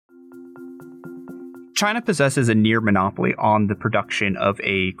China possesses a near monopoly on the production of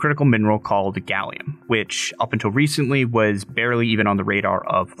a critical mineral called gallium, which up until recently was barely even on the radar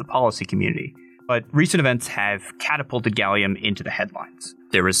of the policy community. But recent events have catapulted gallium into the headlines.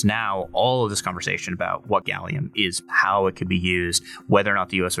 There is now all of this conversation about what gallium is, how it could be used, whether or not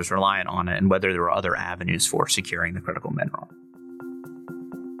the U.S. was reliant on it, and whether there were other avenues for securing the critical mineral.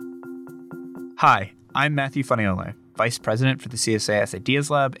 Hi, I'm Matthew Funaiole, Vice President for the CSIS Ideas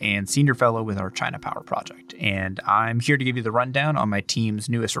Lab and Senior Fellow with our China Power Project. And I'm here to give you the rundown on my team's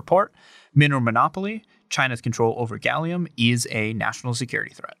newest report, Mineral Monopoly, China's Control Over Gallium is a National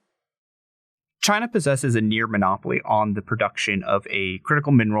Security Threat. China possesses a near monopoly on the production of a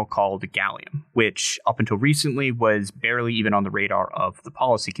critical mineral called gallium, which up until recently was barely even on the radar of the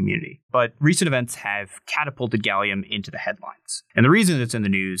policy community. But recent events have catapulted gallium into the headlines. And the reason it's in the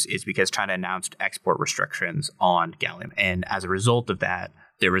news is because China announced export restrictions on gallium. And as a result of that,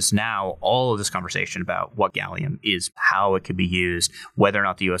 there is now all of this conversation about what gallium is, how it could be used, whether or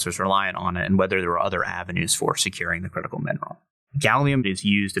not the U.S. was reliant on it, and whether there were other avenues for securing the critical mineral. Gallium is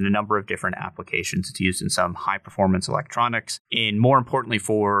used in a number of different applications. It's used in some high-performance electronics. And more importantly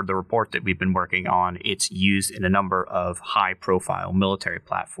for the report that we've been working on, it's used in a number of high-profile military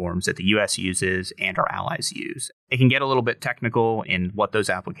platforms that the U.S. uses and our allies use. It can get a little bit technical in what those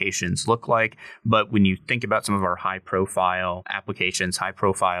applications look like, but when you think about some of our high-profile applications,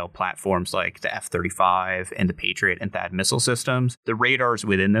 high-profile platforms like the F-35 and the Patriot and THAAD missile systems, the radars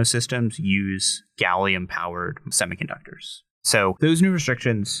within those systems use gallium-powered semiconductors. So those new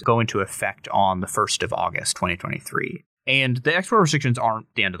restrictions go into effect on the 1st of August, 2023. And the export restrictions aren't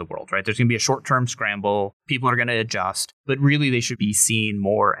the end of the world, right? There's going to be a short-term scramble. People are going to adjust. But really, they should be seen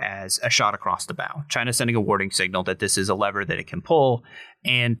more as a shot across the bow. China's sending a warning signal that this is a lever that it can pull.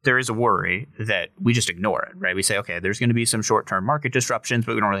 And there is a worry that we just ignore it, right? We say, okay, there's going to be some short-term market disruptions,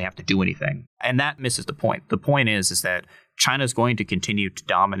 but we don't really have to do anything. And that misses the point. The point is that China's going to continue to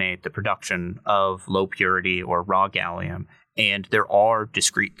dominate the production of low purity or raw gallium. And there are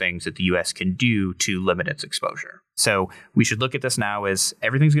discrete things that the U.S. can do to limit its exposure. So we should look at this now as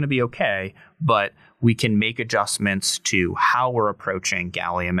everything's going to be okay, but we can make adjustments to how we're approaching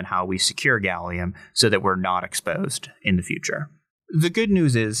gallium and how we secure gallium so that we're not exposed in the future. The good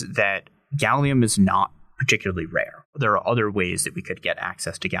news is that gallium is not particularly rare. There are other ways that we could get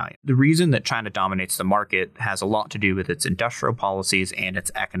access to gallium. The reason that China dominates the market has a lot to do with its industrial policies and its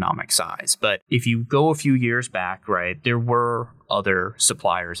economic size. But if you go a few years back, right, there were other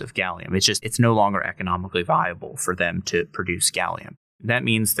suppliers of gallium. It's no longer economically viable for them to produce gallium. That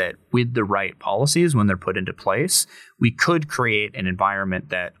means that with the right policies, when they're put into place, we could create an environment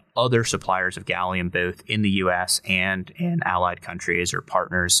that other suppliers of gallium, both in the U.S. and in allied countries or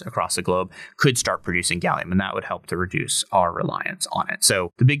partners across the globe, could start producing gallium, and that would help to reduce our reliance on it.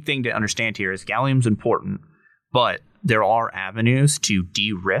 So the big thing to understand here is gallium's important, but there are avenues to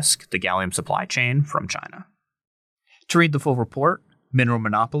de-risk the gallium supply chain from China. To read the full report, Mineral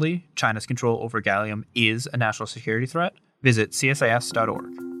Monopoly, China's Control Over Gallium is a National Security Threat, visit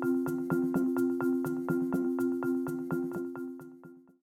csis.org.